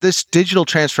This digital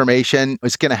transformation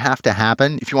is going to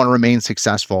happen if you want to remain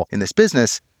successful in this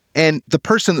business. And the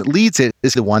person that leads it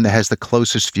is the one that has the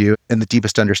closest view and the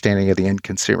deepest understanding of the end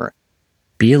consumer.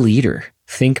 Be a leader.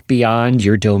 Think beyond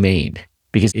your domain,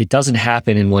 because it doesn't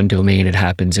happen in one domain. It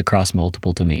happens across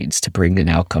multiple domains to bring an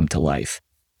outcome to life.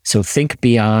 So think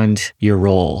beyond your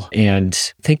role and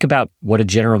think about what a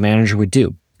general manager would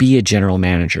do. Be a general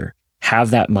manager. Have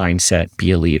that mindset.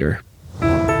 Be a leader.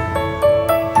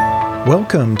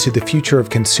 Welcome to the Future of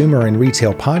Consumer and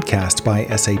Retail podcast by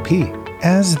SAP.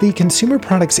 As the consumer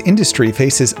products industry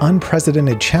faces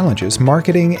unprecedented challenges,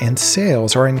 marketing and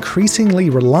sales are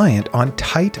increasingly reliant on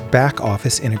tight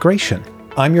back-office integration.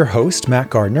 I'm your host,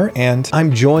 Matt Gardner, and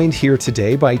I'm joined here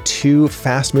today by two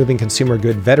fast-moving consumer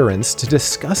good veterans to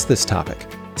discuss this topic.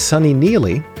 Sunny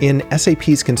Neely in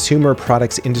SAP's Consumer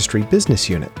Products Industry Business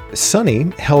Unit.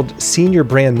 Sunny held senior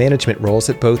brand management roles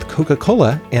at both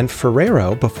Coca-Cola and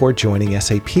Ferrero before joining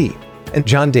SAP. And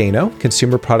John Dano,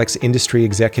 Consumer Products Industry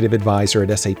Executive Advisor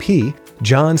at SAP.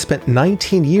 John spent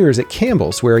 19 years at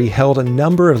Campbell's, where he held a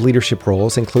number of leadership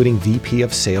roles, including VP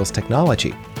of Sales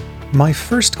Technology. My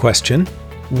first question: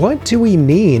 what do we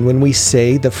mean when we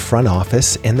say the front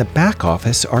office and the back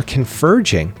office are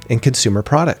converging in consumer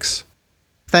products?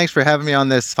 Thanks for having me on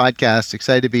this podcast.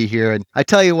 Excited to be here. And I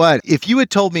tell you what, if you had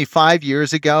told me 5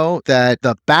 years ago that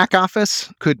the back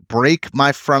office could break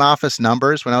my front office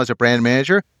numbers when I was a brand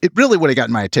manager, it really would have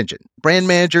gotten my attention. Brand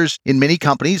managers in many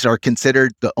companies are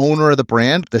considered the owner of the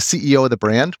brand, the CEO of the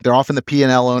brand. They're often the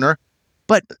P&L owner.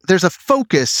 But there's a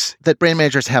focus that brand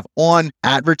managers have on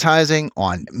advertising,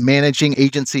 on managing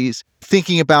agencies,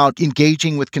 thinking about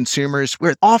engaging with consumers,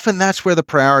 where often that's where the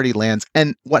priority lands.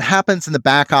 And what happens in the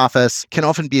back office can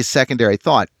often be a secondary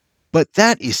thought. But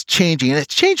that is changing, and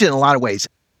it's changing in a lot of ways.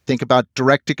 Think about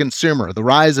direct-to-consumer, the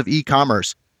rise of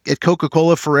e-commerce. At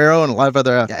Coca-Cola, Ferrero, and a lot of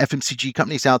other FMCG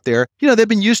companies out there, they've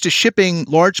been used to shipping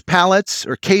large pallets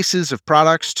or cases of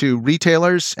products to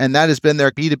retailers, and that has been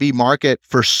their B2B market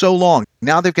for so long.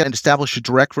 Now they've got to establish a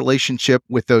direct relationship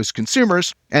with those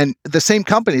consumers, and the same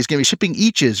company is going to be shipping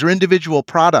eaches or individual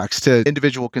products to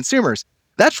individual consumers.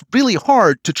 That's really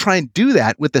hard to try and do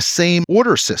that with the same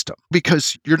order system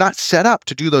because you're not set up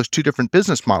to do those two different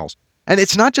business models. And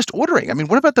it's not just ordering. I mean,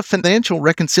 what about the financial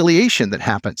reconciliation that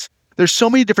happens? There's so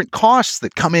many different costs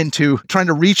that come into trying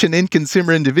to reach an end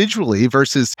consumer individually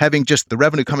versus having just the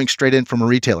revenue coming straight in from a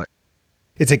retailer.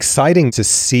 It's exciting to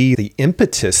see the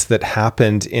impetus that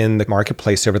happened in the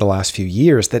marketplace over the last few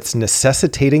years that's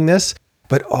necessitating this,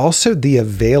 but also the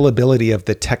availability of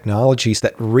the technologies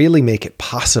that really make it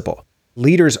possible.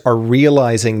 Leaders are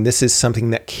realizing this is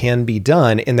something that can be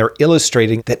done, and they're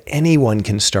illustrating that anyone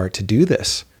can start to do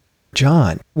this.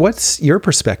 John, what's your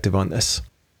perspective on this?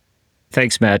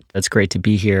 Thanks, Matt. That's great to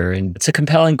be here. And it's a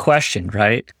compelling question,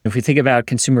 right? If we think about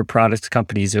consumer products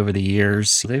companies over the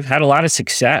years, they've had a lot of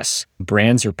success.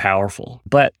 Brands are powerful.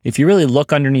 But if you really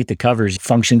look underneath the covers,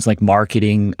 functions like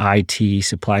marketing, IT,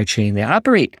 supply chain, they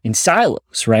operate in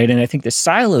silos, right? And I think the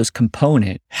silos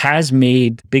component has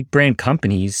made big brand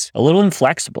companies a little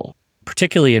inflexible,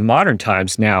 particularly in modern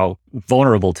times now,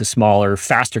 vulnerable to smaller,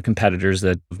 faster competitors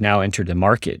that have now entered the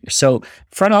market. So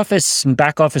front office and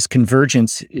back office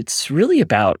convergence, it's really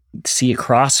about a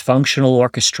cross-functional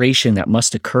orchestration that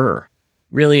must occur.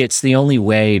 Really, it's the only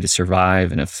way to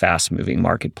survive in a fast-moving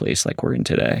marketplace like we're in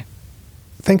today.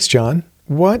 Thanks, John.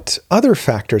 What other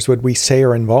factors would we say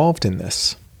are involved in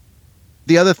this?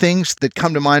 The other things that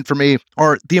come to mind for me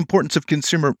are the importance of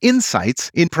consumer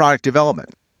insights in product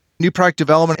development. New product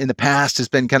development in the past has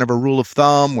been kind of a rule of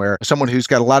thumb where someone who's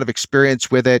got a lot of experience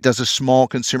with it does a small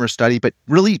consumer study, but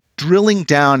really drilling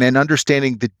down and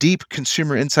understanding the deep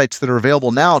consumer insights that are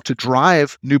available now to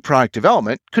drive new product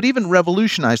development could even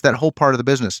revolutionize that whole part of the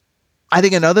business. I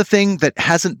think another thing that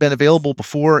hasn't been available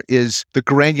before is the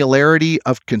granularity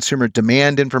of consumer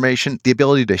demand information, the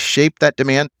ability to shape that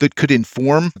demand that could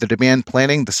inform the demand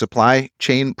planning, the supply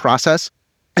chain process.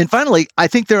 And finally, I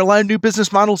think there are a lot of new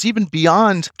business models even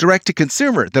beyond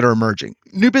direct-to-consumer that are emerging.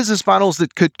 New business models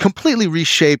that could completely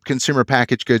reshape consumer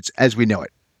packaged goods as we know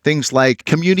it. Things like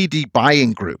community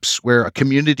buying groups, where a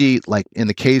community, like in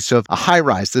the case of a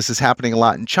high-rise, this is happening a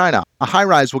lot in China. A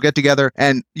high-rise will get together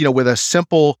and, with a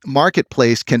simple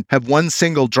marketplace can have one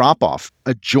single drop-off,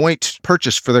 a joint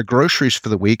purchase for their groceries for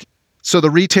the week. So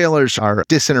the retailers are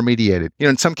disintermediated.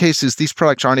 In some cases, these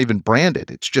products aren't even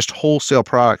branded. It's just wholesale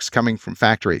products coming from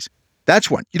factories. That's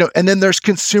one. And then there's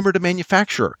consumer to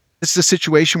manufacturer. This is a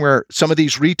situation where some of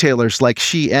these retailers like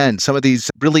Shein, some of these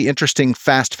really interesting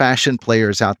fast fashion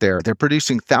players out there, they're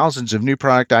producing thousands of new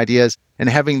product ideas and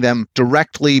having them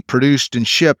directly produced and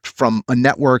shipped from a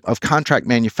network of contract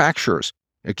manufacturers.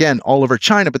 again, all over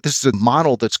China, but this is a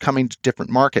model that's coming to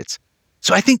different markets.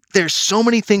 So I think there's so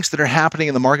many things that are happening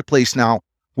in the marketplace now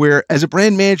where as a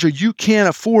brand manager, you can't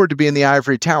afford to be in the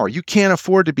ivory tower. You can't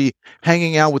afford to be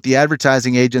hanging out with the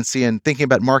advertising agency and thinking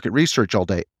about market research all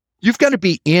day. You've got to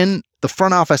be in the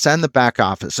front office and the back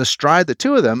office, astride the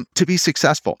two of them to be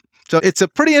successful. So it's a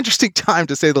pretty interesting time,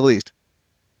 to say the least.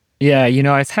 Yeah,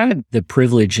 I've had the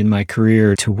privilege in my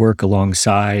career to work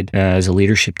alongside as a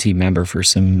leadership team member for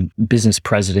some business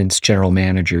presidents, general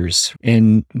managers,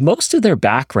 and most of their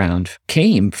background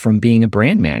came from being a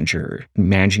brand manager,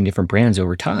 managing different brands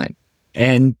over time.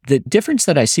 And the difference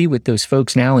that I see with those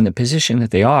folks now in the position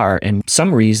that they are, and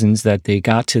some reasons that they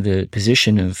got to the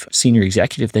position of senior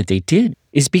executive that they did,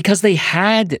 is because they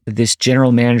had this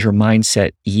general manager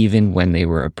mindset even when they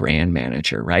were a brand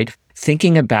manager, right?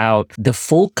 Thinking about the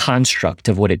full construct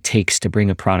of what it takes to bring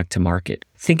a product to market,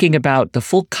 thinking about the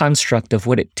full construct of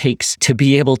what it takes to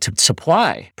be able to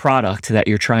supply product that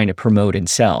you're trying to promote and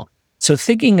sell. So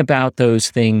thinking about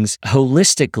those things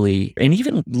holistically and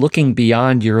even looking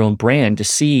beyond your own brand to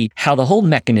see how the whole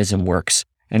mechanism works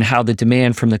and how the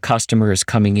demand from the customer is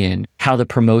coming in, how the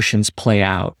promotions play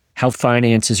out, how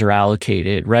finances are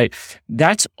allocated, right?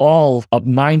 That's all a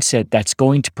mindset that's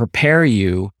going to prepare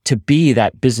you to be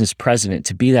that business president,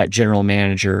 to be that general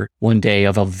manager one day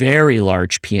of a very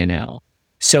large P&L.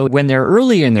 So when they're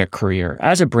early in their career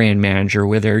as a brand manager,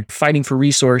 where they're fighting for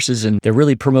resources and they're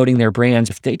really promoting their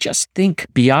brands, if they just think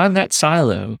beyond that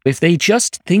silo, if they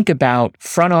just think about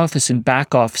front office and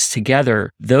back office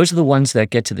together, those are the ones that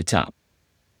get to the top.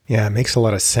 Yeah, it makes a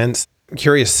lot of sense. I'm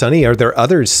curious, Sunny, are there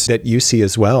others that you see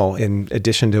as well, in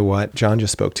addition to what John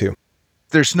just spoke to?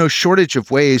 There's no shortage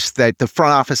of ways that the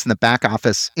front office and the back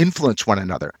office influence one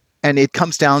another. And it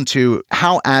comes down to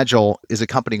how agile is a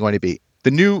company going to be.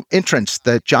 The new entrants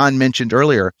that John mentioned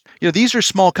earlier, these are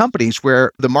small companies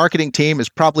where the marketing team is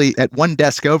probably at one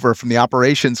desk over from the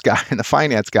operations guy and the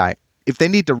finance guy. If they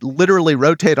need to literally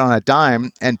rotate on a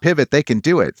dime and pivot, they can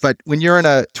do it. But when you're in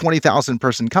a 20,000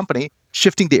 person company,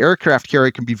 shifting the aircraft carrier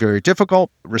can be very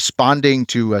difficult. Responding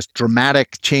to a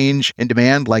dramatic change in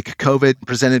demand like COVID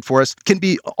presented for us can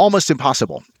be almost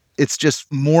impossible. It's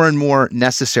just more and more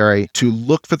necessary to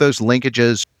look for those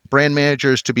linkages, brand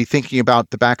managers to be thinking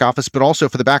about the back office, but also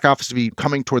for the back office to be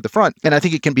coming toward the front. And I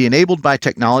think it can be enabled by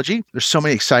technology. There's so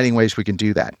many exciting ways we can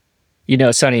do that.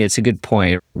 Sunny, it's a good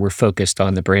point. We're focused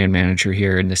on the brand manager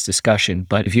here in this discussion,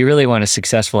 but if you really want a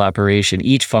successful operation,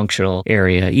 each functional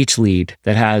area, each lead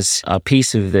that has a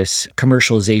piece of this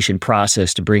commercialization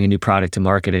process to bring a new product to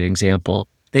market, an example,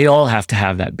 they all have to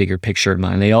have that bigger picture in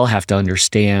mind. They all have to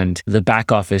understand the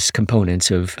back office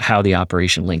components of how the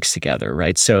operation links together,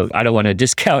 right? So I don't want to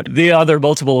discount the other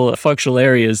multiple functional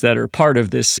areas that are part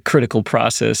of this critical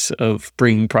process of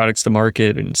bringing products to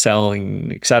market and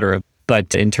selling, et cetera.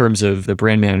 But in terms of the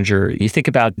brand manager, you think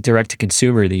about direct to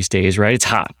consumer these days, right? It's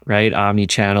hot, right?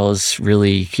 Omnichannel is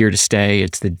really here to stay.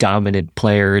 It's the dominant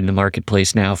player in the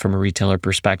marketplace now from a retailer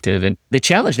perspective. And the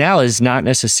challenge now is not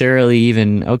necessarily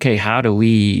even, okay, how do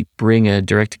we bring a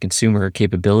direct to consumer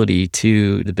capability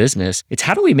to the business? It's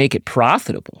how do we make it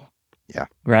profitable? Yeah.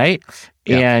 Right?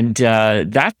 Yeah. And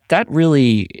that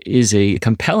really is a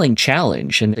compelling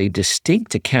challenge and a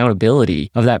distinct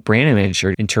accountability of that brand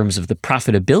manager in terms of the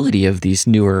profitability of these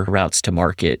newer routes to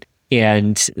market.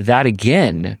 And that,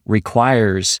 again,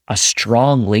 requires a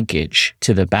strong linkage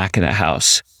to the back of the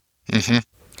house.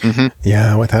 Mm-hmm. Mm-hmm.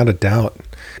 Yeah, without a doubt.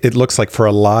 It looks like for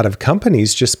a lot of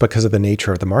companies, just because of the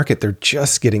nature of the market, they're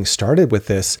just getting started with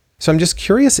this. So I'm just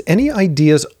curious, any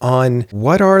ideas on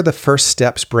what are the first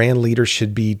steps brand leaders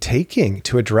should be taking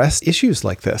to address issues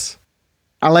like this?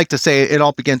 I like to say it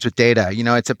all begins with data.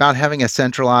 It's about having a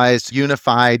centralized,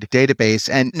 unified database.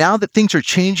 And now that things are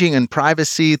changing in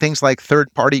privacy, things like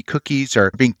third-party cookies are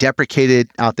being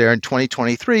deprecated out there in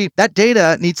 2023, that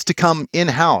data needs to come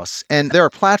in-house. And there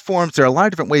are platforms, there are a lot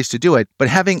of different ways to do it, but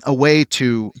having a way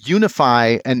to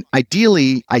unify and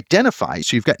ideally identify,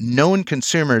 so you've got known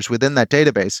consumers within that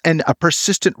database, and a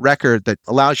persistent record that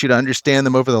allows you to understand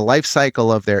them over the life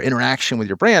cycle of their interaction with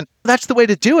your brand, that's the way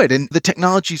to do it. And the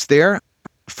technology's there.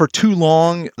 For too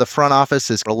long, the front office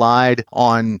has relied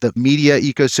on the media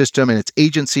ecosystem and its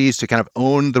agencies to kind of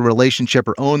own the relationship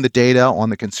or own the data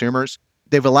on the consumers.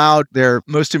 They've allowed their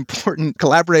most important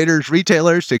collaborators,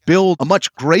 retailers, to build a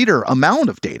much greater amount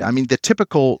of data. I mean, the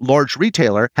typical large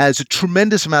retailer has a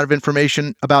tremendous amount of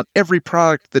information about every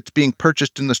product that's being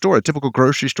purchased in the store. A typical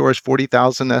grocery store has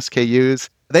 40,000 SKUs.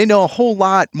 They know a whole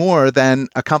lot more than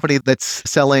a company that's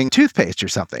selling toothpaste or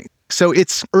something. So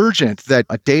it's urgent that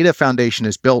a data foundation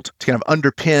is built to kind of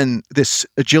underpin this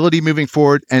agility moving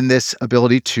forward and this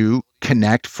ability to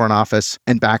connect front office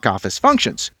and back office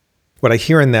functions. What I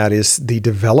hear in that is the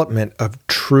development of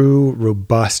true,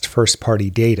 robust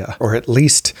first-party data, or at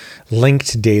least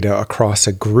linked data across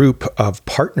a group of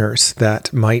partners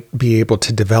that might be able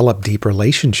to develop deep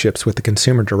relationships with the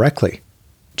consumer directly.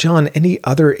 John, any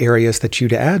other areas that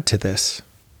you'd add to this?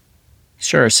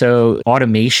 Sure. So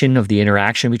automation of the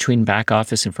interaction between back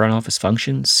office and front office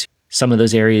functions. Some of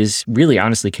those areas really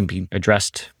honestly can be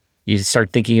addressed. You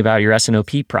start thinking about your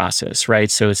S&OP process, right?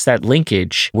 So it's that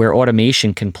linkage where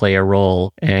automation can play a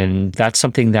role. And that's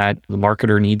something that the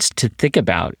marketer needs to think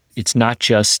about. It's not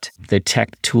just the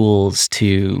tech tools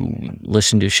to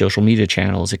listen to social media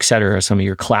channels, et cetera, some of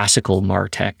your classical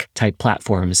MarTech type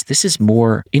platforms. This is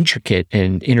more intricate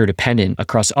and interdependent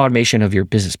across automation of your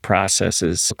business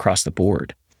processes across the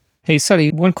board. Hey, Suddy,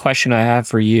 one question I have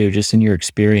for you, just in your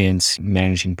experience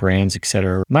managing brands, et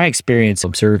cetera. My experience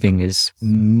observing is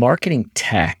marketing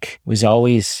tech was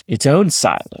always its own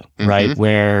silo, right?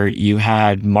 Where you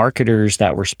had marketers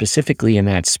that were specifically in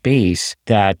that space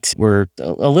that were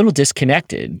a little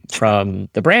disconnected from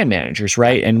the brand managers,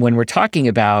 right? And when we're talking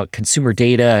about consumer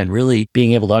data and really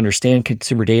being able to understand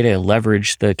consumer data and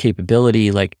leverage the capability,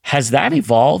 like, has that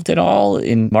evolved at all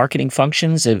in marketing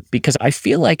functions? Because I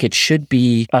feel like it should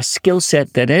be a skill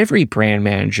set that every brand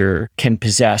manager can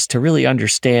possess to really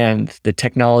understand the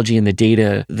technology and the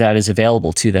data that is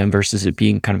available to them versus it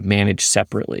being kind of managed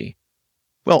separately.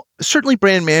 Well, certainly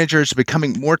brand managers are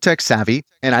becoming more tech savvy,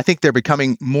 and I think they're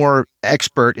becoming more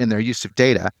expert in their use of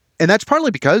data. And that's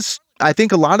partly because I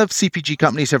think a lot of CPG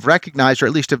companies have recognized, or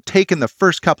at least have taken the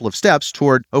first couple of steps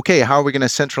toward, okay, how are we going to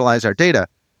centralize our data?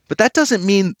 But that doesn't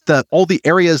mean that all the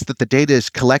areas that the data is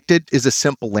collected is a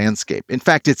simple landscape. In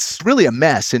fact, it's really a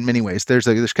mess in many ways. There's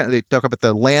kind of, they talk about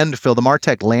the landfill, the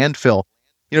MarTech landfill.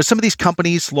 You know, some of these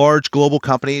companies, large global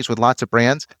companies with lots of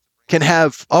brands, can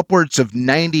have upwards of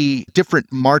 90 different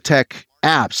MarTech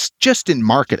apps just in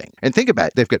marketing. And think about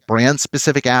it, they've got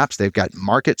brand-specific apps, they've got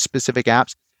market-specific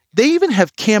apps. They even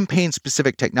have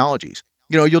campaign-specific technologies.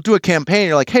 You know, you'll do a campaign,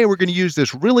 you're like, hey, we're going to use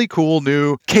this really cool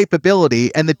new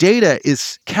capability, and the data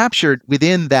is captured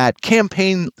within that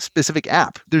campaign-specific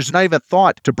app. There's not even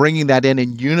thought to bringing that in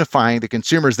and unifying the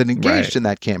consumers that engaged in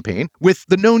that campaign with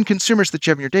the known consumers that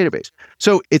you have in your database.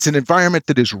 So it's an environment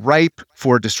that is ripe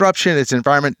for disruption. It's an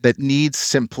environment that needs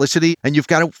simplicity, and you've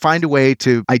got to find a way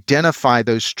to identify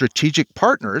those strategic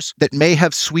partners that may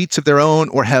have suites of their own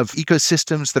or have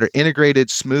ecosystems that are integrated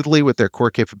smoothly with their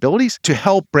core capabilities to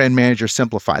help brand managers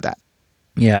simplify that.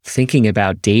 Yeah, thinking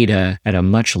about data at a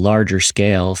much larger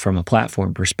scale from a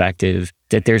platform perspective,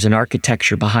 that there's an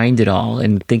architecture behind it all,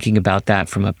 and thinking about that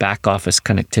from a back office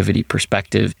connectivity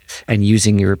perspective and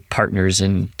using your partners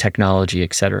in technology,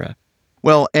 et cetera.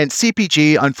 Well, and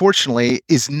CPG, unfortunately,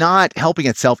 is not helping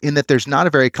itself in that there's not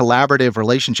a very collaborative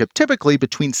relationship typically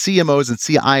between CMOs and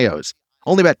CIOs.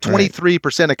 Only about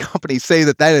 23% of companies say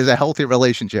that is a healthy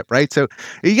relationship, right? So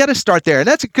you got to start there. And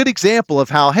that's a good example of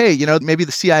how, hey, you know, maybe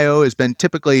the CIO has been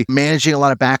typically managing a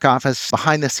lot of back office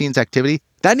behind the scenes activity.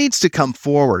 That needs to come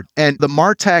forward. And the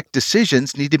MarTech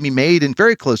decisions need to be made in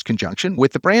very close conjunction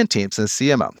with the brand teams and the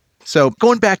CMO. So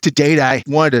going back to data, I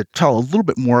wanted to tell a little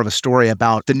bit more of a story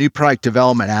about the new product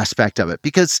development aspect of it.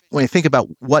 Because when you think about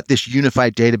what this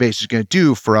unified database is going to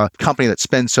do for a company that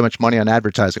spends so much money on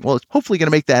advertising, well, it's hopefully going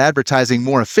to make that advertising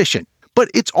more efficient.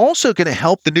 But it's also going to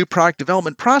help the new product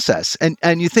development process.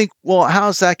 And you think, well,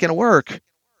 how's that going to work?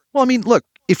 Well, I mean, look,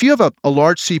 if you have a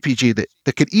large CPG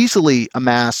that could easily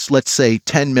amass, let's say,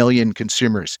 10 million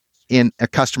consumers in a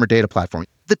customer data platform,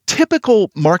 the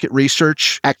typical market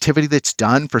research activity that's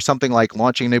done for something like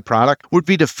launching a new product would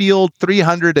be to field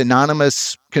 300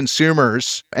 anonymous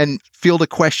consumers and field a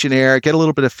questionnaire, get a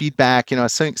little bit of feedback, you know, a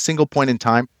single point in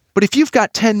time. But if you've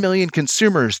got 10 million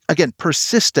consumers, again,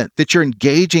 persistent, that you're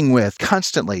engaging with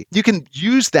constantly, you can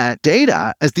use that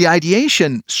data as the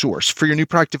ideation source for your new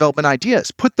product development ideas.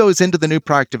 Put those into the new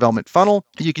product development funnel.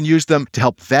 You can use them to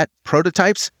help vet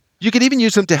prototypes. You could even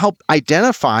use them to help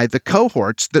identify the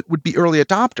cohorts that would be early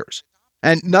adopters.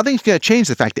 And nothing's going to change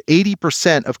the fact that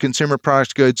 80% of consumer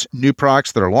products goods, new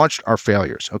products that are launched are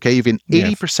failures. Okay, even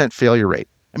 80% failure rate.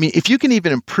 I mean, if you can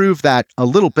even improve that a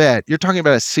little bit, you're talking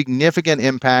about a significant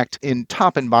impact in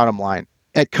top and bottom line.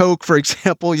 At Coke, for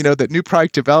example, you know, that new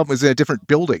product development was in a different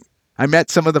building. I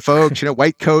met some of the folks, you know,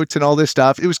 white coats and all this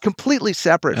stuff. It was completely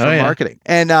separate from marketing.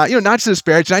 And, you know, not to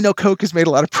disparage, and I know Coke has made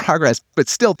a lot of progress, but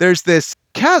still there's this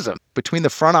chasm between the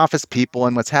front office people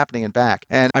and what's happening in back.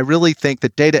 And I really think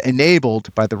that data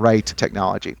enabled by the right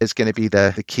technology is going to be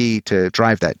the key to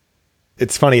drive that.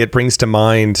 It's funny, it brings to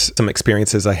mind some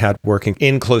experiences I had working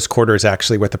in close quarters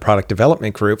actually with the product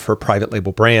development group for private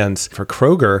label brands for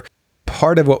Kroger.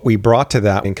 Part of what we brought to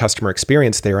that in customer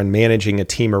experience there and managing a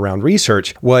team around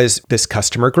research was this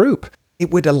customer group. It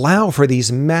would allow for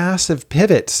these massive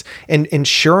pivots and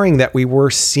ensuring that we were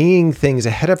seeing things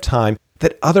ahead of time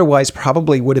that otherwise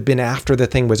probably would have been after the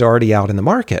thing was already out in the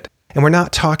market. And we're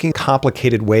not talking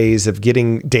complicated ways of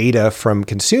getting data from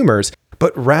consumers,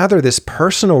 but rather this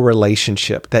personal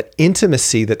relationship, that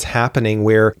intimacy that's happening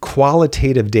where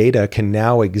qualitative data can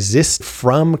now exist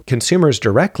from consumers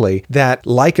directly that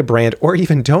like a brand or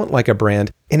even don't like a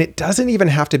brand. And it doesn't even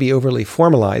have to be overly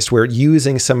formalized. We're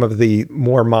using some of the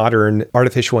more modern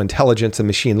artificial intelligence and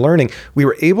machine learning. We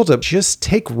were able to just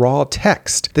take raw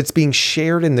text that's being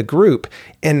shared in the group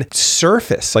and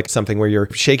surface like something where you're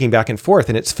shaking back and forth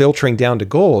and it's filtering down to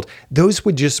gold. Those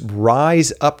would just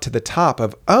rise up to the top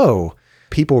of,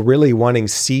 people really wanting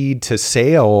seed to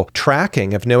sale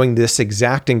tracking of knowing this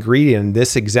exact ingredient,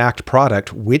 this exact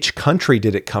product, which country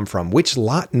did it come from, which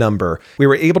lot number. We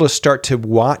were able to start to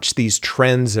watch these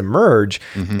trends emerge.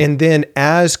 And then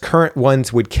as current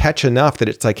ones would catch enough that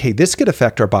it's like, hey, this could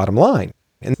affect our bottom line.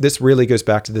 And this really goes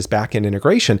back to this back-end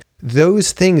integration.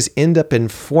 Those things end up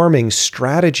informing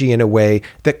strategy in a way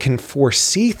that can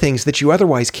foresee things that you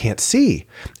otherwise can't see.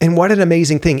 And what an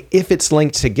amazing thing if it's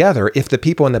linked together, if the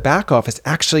people in the back office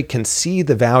actually can see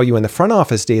the value in the front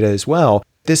office data as well.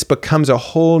 This becomes a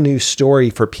whole new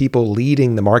story for people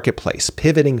leading the marketplace,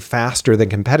 pivoting faster than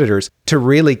competitors to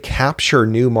really capture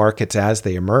new markets as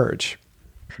they emerge.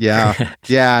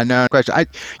 Yeah, no question.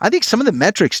 I think some of the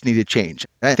metrics need to change.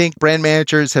 I think brand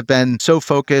managers have been so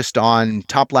focused on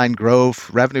top line growth,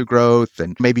 revenue growth,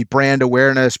 and maybe brand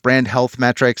awareness, brand health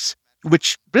metrics,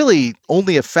 which really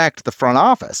only affect the front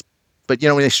office. But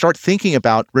when they start thinking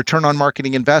about return on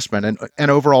marketing investment and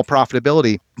overall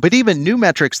profitability, but even new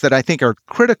metrics that I think are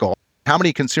critical, how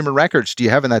many consumer records do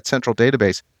you have in that central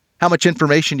database? How much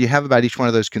information do you have about each one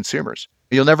of those consumers?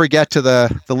 You'll never get to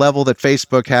the level that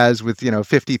Facebook has with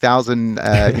 50,000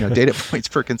 data points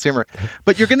per consumer,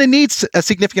 but you're going to need a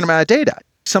significant amount of data.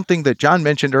 Something that John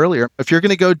mentioned earlier, if you're going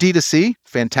to go D2C,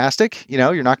 fantastic.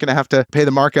 You're not going to have to pay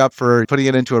the markup for putting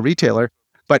it into a retailer,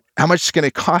 but how much is going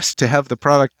to cost to have the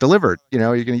product delivered? You're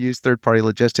going to use third-party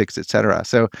logistics, et cetera.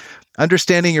 So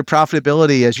understanding your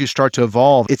profitability as you start to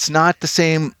evolve, it's not the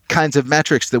same kinds of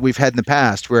metrics that we've had in the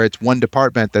past where it's one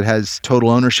department that has total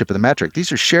ownership of the metric.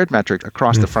 These are shared metrics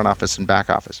across the front office and back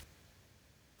office.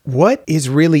 What is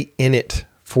really in it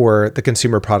for the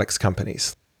consumer products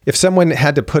companies? If someone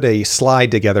had to put a slide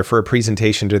together for a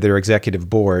presentation to their executive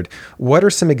board, what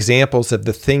are some examples of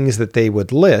the things that they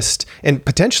would list and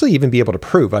potentially even be able to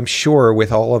prove? I'm sure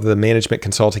with all of the management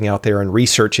consulting out there and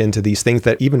research into these things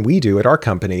that even we do at our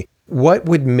company, what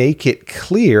would make it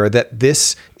clear that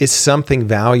this is something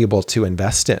valuable to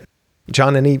invest in?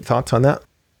 John, any thoughts on that?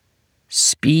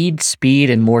 Speed,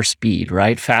 and more speed,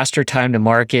 right? Faster time to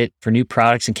market for new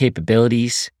products and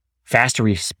capabilities. Faster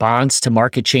response to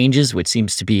market changes, which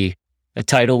seems to be a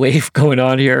tidal wave going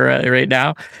on here right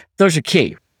now. Those are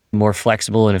key. More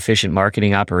flexible and efficient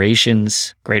marketing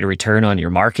operations, greater return on your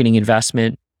marketing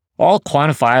investment, all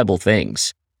quantifiable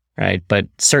things, right? But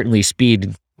certainly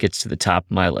speed gets to the top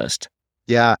of my list.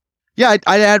 Yeah, I'd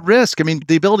add risk. I mean,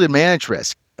 the ability to manage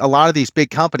risk. A lot of these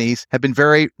big companies have been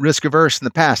very risk averse in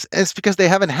the past. And it's because they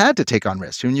haven't had to take on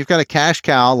risk. When you've got a cash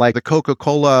cow like the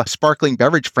Coca-Cola sparkling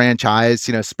beverage franchise,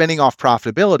 spinning off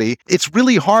profitability, it's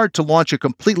really hard to launch a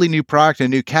completely new product in a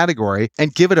new category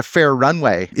and give it a fair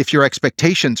runway if your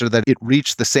expectations are that it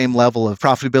reach the same level of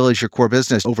profitability as your core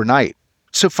business overnight.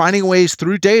 So finding ways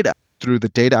through data, through the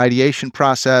data ideation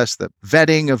process, the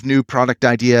vetting of new product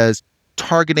ideas,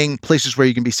 targeting places where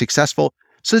you can be successful,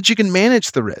 so that you can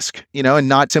manage the risk, and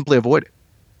not simply avoid it.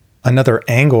 Another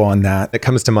angle on that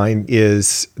comes to mind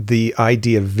is the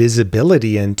idea of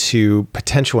visibility into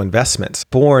potential investments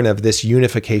born of this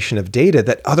unification of data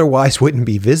that otherwise wouldn't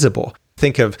be visible.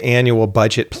 Think of annual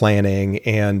budget planning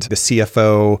and the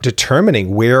CFO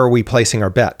determining where are we placing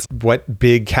our bets? What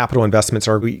big capital investments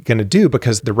are we going to do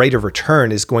because the rate of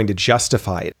return is going to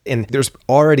justify it? And there's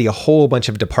already a whole bunch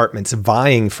of departments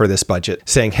vying for this budget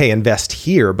saying, hey, invest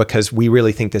here because we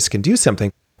really think this can do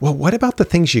something. Well, what about the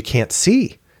things you can't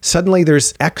see? Suddenly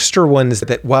there's extra ones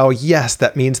that, while yes,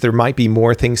 that means there might be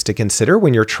more things to consider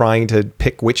when you're trying to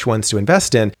pick which ones to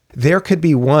invest in. There could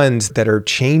be ones that are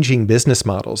changing business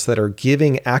models, that are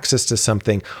giving access to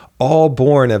something, all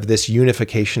born of this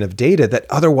unification of data that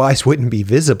otherwise wouldn't be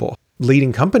visible.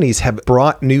 Leading companies have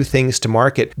brought new things to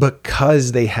market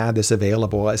because they had this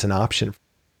available as an option.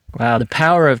 Wow, the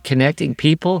power of connecting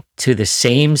people to the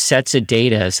same sets of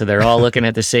data so they're all looking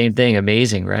at the same thing.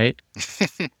 Amazing, right?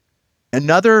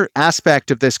 Another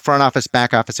aspect of this front office,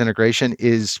 back office integration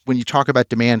is when you talk about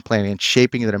demand planning and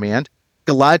shaping the demand.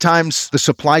 A lot of times the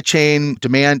supply chain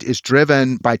demand is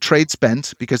driven by trade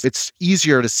spend because it's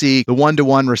easier to see the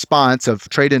one-to-one response of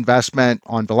trade investment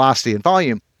on velocity and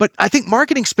volume. But I think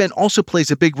marketing spend also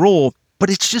plays a big role, but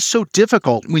it's just so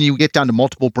difficult when you get down to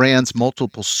multiple brands,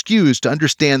 multiple SKUs to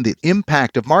understand the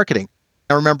impact of marketing.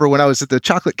 I remember when I was at the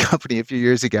chocolate company a few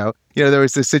years ago, there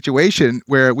was this situation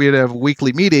where we would have a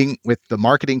weekly meeting with the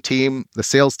marketing team, the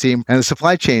sales team, and the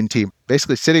supply chain team,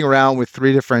 basically sitting around with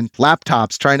 3 different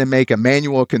laptops trying to make a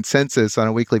manual consensus on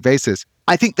a weekly basis.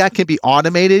 I think that can be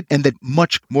automated, and that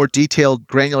much more detailed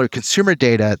granular consumer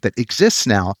data that exists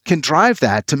now can drive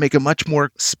that to make a much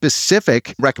more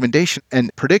specific recommendation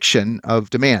and prediction of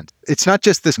demand. It's not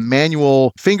just this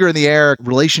manual finger in the air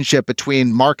relationship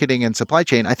between marketing and supply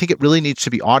chain. I think it really needs to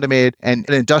be automated and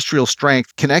an industrial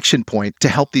strength connection point to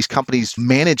help these companies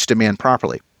manage demand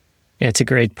properly. Yeah, it's a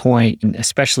great point, and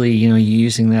especially, you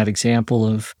using that example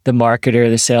of the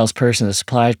marketer, the salesperson, the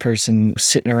supply person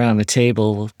sitting around the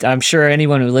table. I'm sure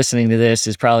anyone who's listening to this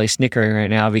is probably snickering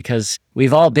right now because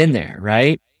we've all been there,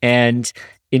 right? And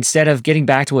instead of getting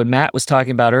back to what Matt was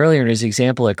talking about earlier in his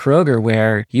example at Kroger,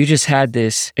 where you just had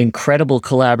this incredible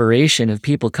collaboration of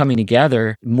people coming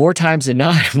together, more times than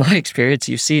not, in my experience,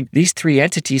 you've seen these 3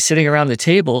 entities sitting around the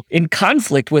table in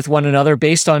conflict with one another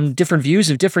based on different views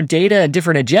of different data and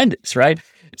different agendas, right?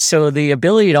 So the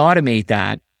ability to automate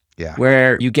that,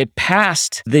 where you get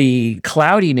past the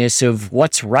cloudiness of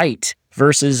what's right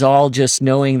versus all just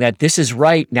knowing that this is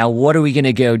right. Now, what are we going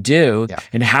to go do?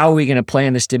 And how are we going to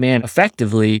plan this demand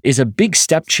effectively is a big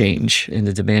step change in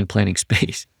the demand planning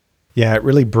space. Yeah, it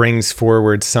really brings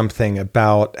forward something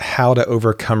about how to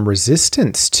overcome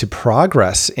resistance to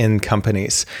progress in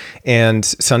companies. And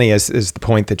Sunny, as the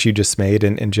point that you just made,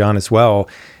 and John as well,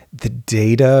 the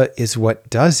data is what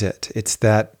does it. It's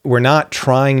that we're not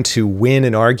trying to win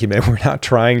an argument. We're not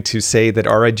trying to say that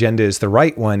our agenda is the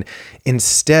right one.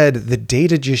 Instead, the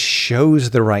data just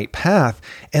shows the right path.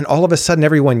 And all of a sudden,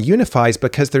 everyone unifies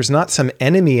because there's not some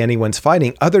enemy anyone's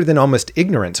fighting other than almost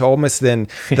ignorance, almost than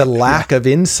the lack of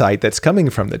insight that's coming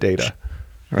from the data.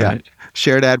 Right. Yeah.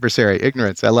 Shared adversary,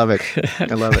 ignorance. I love it.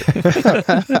 I love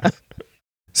it.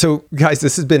 So guys,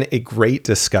 this has been a great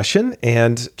discussion,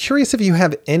 and curious if you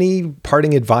have any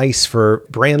parting advice for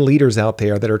brand leaders out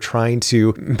there that are trying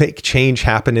to make change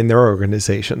happen in their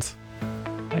organizations.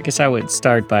 I guess I would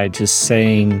start by just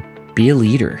saying, be a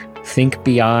leader. Think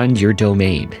beyond your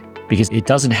domain, because it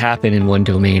doesn't happen in one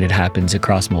domain. It happens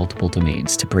across multiple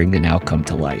domains to bring an outcome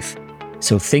to life.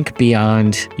 So think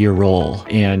beyond your role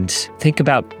and think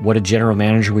about what a general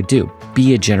manager would do.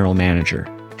 Be a general manager.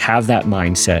 Have that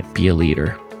mindset, be a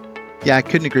leader. Yeah, I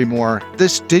couldn't agree more.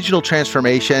 This digital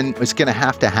transformation is going to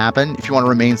have to happen if you want to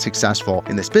remain successful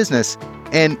in this business.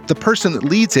 And the person that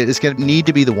leads it is going to need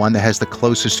to be the one that has the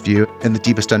closest view and the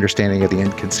deepest understanding of the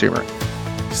end consumer.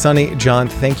 Sunny, John,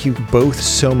 thank you both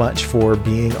so much for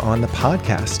being on the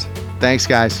podcast. Thanks,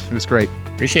 guys. It was great.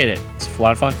 Appreciate it. It's a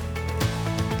lot of fun.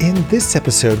 In this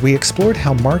episode, we explored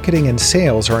how marketing and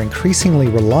sales are increasingly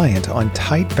reliant on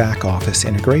tight back office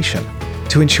integration.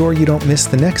 To ensure you don't miss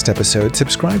the next episode,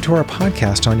 subscribe to our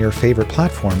podcast on your favorite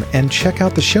platform and check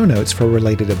out the show notes for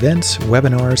related events,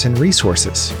 webinars, and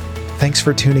resources. Thanks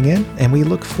for tuning in, and we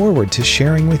look forward to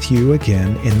sharing with you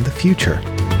again in the future.